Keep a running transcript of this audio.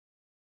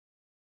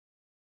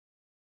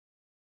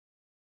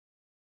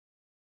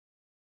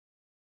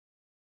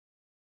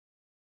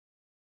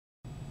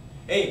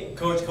Hey,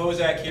 Coach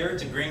Kozak here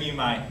to bring you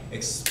my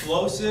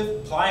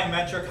explosive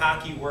plyometric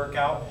hockey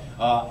workout.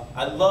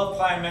 I love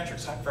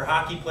plyometrics for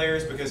hockey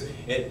players because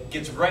it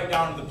gets right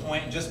down to the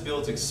point and just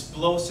builds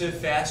explosive,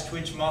 fast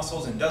twitch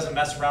muscles and doesn't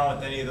mess around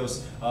with any of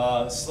those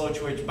slow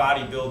twitch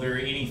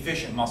bodybuilder,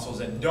 inefficient muscles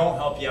that don't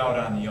help you out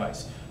on the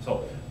ice.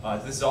 So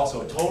this is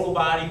also a total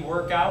body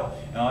workout.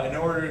 In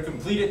order to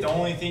complete it, the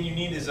only thing you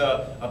need is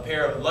a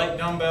pair of light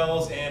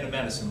dumbbells and a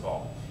medicine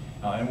ball.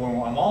 And when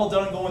I'm all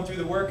done going through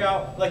the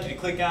workout, I'd like you to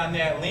click on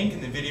that link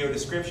in the video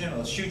description.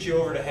 It'll shoot you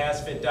over to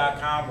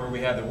HASfit.com where we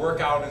have the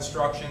workout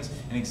instructions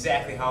and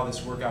exactly how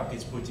this workout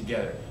gets put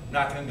together. I'm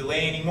not going to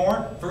delay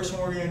anymore. First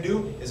one we're going to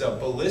do is a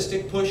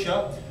ballistic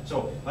push-up.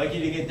 So I'd like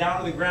you to get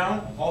down to the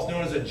ground, also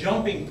known as a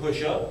jumping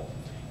push-up.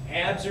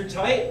 Abs are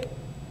tight.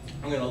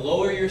 I'm going to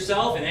lower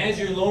yourself, and as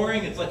you're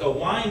lowering, it's like a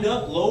wind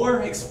up,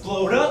 lower,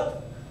 explode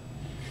up.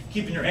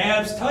 Keeping your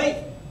abs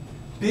tight,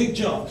 big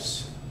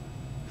jumps.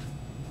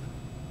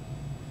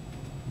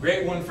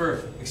 Great one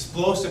for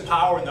explosive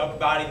power in the upper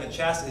body and the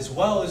chest, as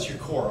well as your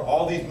core.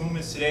 All these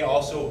movements today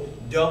also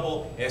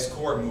double as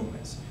core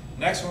movements.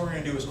 Next one we're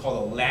going to do is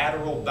called a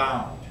lateral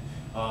bound.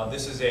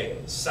 This is a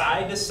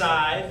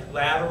side-to-side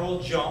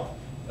lateral jump.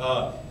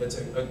 It's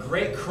a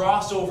great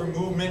crossover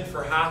movement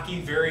for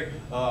hockey, very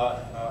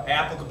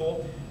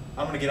applicable.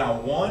 I'm going to get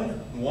on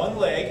one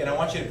leg, and I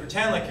want you to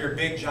pretend like you're a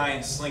big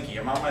giant slinky.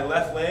 I'm on my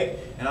left leg,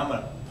 and I'm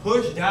going to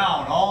push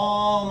down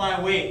all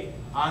my weight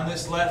on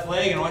this left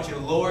leg, and I want you to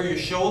lower your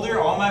shoulder.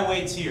 All my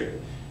weight's here.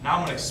 Now I'm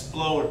going to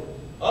explode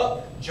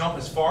up, jump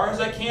as far as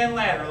I can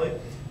laterally.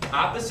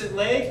 Opposite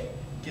leg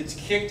gets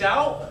kicked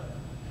out,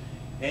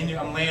 and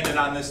I'm landing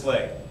on this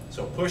leg.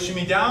 So pushing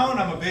me down,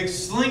 I'm a big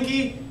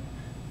slinky,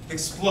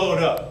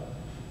 explode up.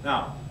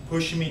 Now,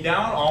 pushing me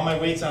down, all my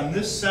weight's on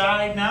this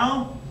side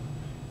now,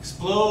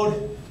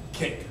 explode,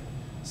 kick,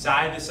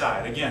 side to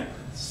side. Again,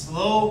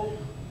 slow,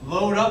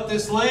 load up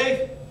this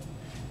leg,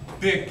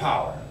 big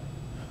power.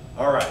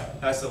 All right,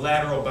 that's the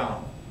lateral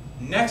bound.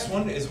 Next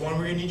one is one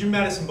where you need your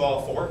medicine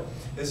ball for.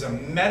 This is a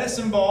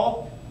medicine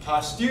ball,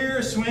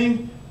 posterior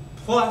swing,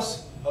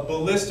 plus a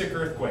ballistic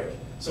earthquake.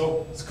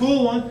 So it's a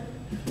cool one.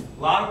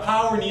 A lot of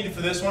power needed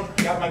for this one.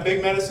 I got my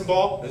big medicine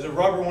ball. There's a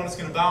rubber one that's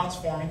going to bounce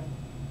for me.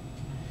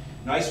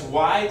 Nice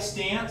wide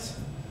stance.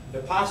 The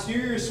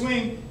posterior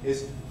swing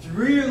is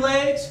through your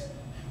legs,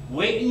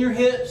 weight in your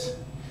hips.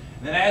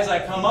 And then as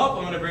I come up,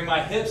 I'm going to bring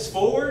my hips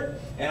forward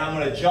and I'm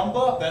going to jump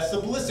up. That's the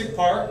ballistic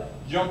part.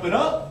 Jumping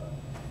up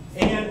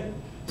and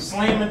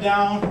slamming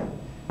down,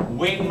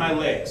 weight in my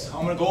legs.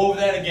 I'm going to go over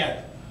that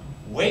again.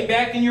 Weight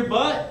back in your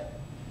butt,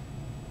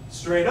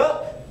 straight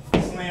up,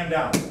 slam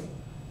down.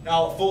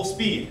 Now at full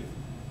speed.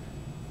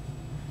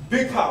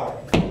 Big power.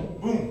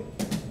 Boom.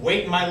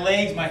 Weight in my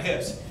legs, my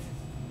hips.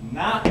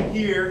 Not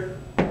here,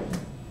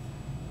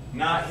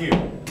 not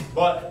here,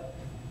 but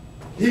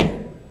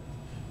here.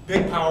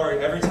 Big power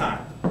every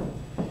time.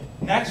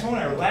 Next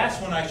one, or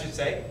last one I should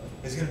say,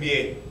 is going to be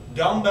a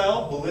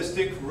dumbbell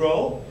ballistic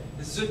row.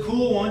 This is a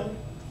cool one.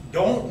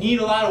 Don't need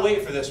a lot of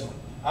weight for this one.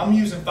 I'm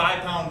using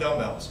 5-pound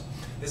dumbbells.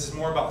 This is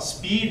more about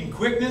speed and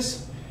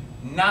quickness,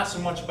 not so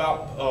much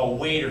about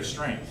weight or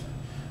strength.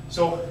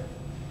 So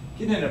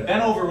getting in a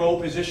bent over row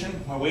position,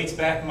 my weight's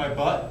back in my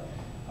butt,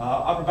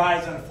 upper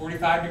body's on a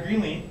 45-degree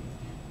lean.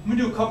 I'm going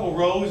to do a couple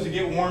rows to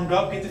get warmed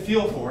up, get the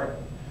feel for it.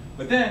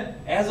 But then,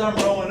 as I'm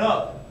rowing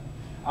up,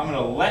 I'm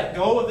going to let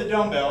go of the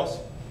dumbbells,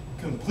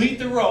 complete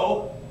the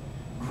row,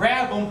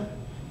 grab them,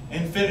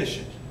 and finish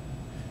it.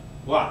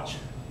 Watch.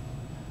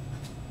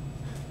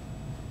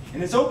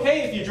 And it's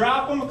okay if you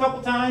drop them a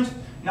couple times,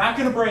 not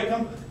going to break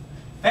them.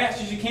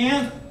 Fast as you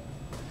can,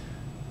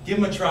 give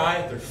them a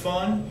try. They're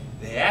fun,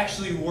 they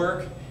actually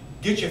work,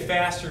 get you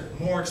faster,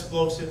 more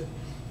explosive.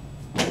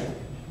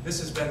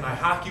 This has been my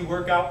hockey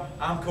workout.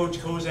 I'm Coach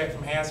Kozak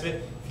from HASfit.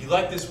 If you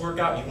like this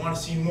workout, you want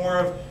to see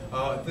more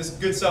of this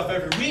good stuff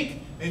every week,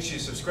 make sure you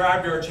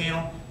subscribe to our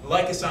channel,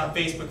 like us on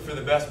Facebook for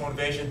the best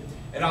motivation,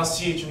 and I'll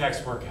see you at your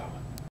next workout.